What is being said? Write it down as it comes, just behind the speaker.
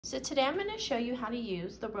So today I'm going to show you how to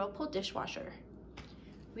use the Whirlpool dishwasher.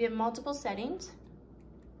 We have multiple settings.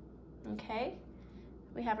 Okay,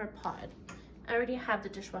 we have our pod. I already have the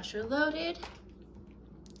dishwasher loaded.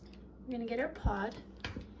 We're going to get our pod,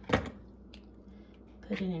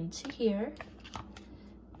 put it into here,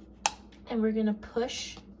 and we're going to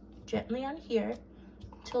push gently on here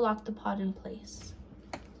to lock the pod in place.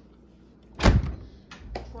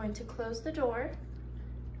 Going to close the door.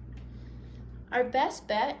 Our best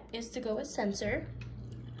bet is to go with sensor.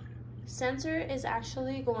 Sensor is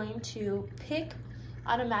actually going to pick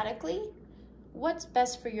automatically what's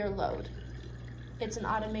best for your load. It's an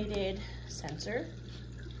automated sensor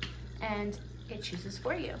and it chooses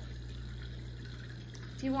for you.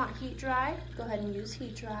 If you want heat dry, go ahead and use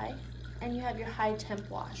heat dry, and you have your high temp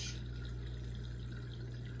wash.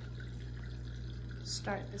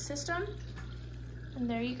 Start the system, and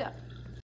there you go.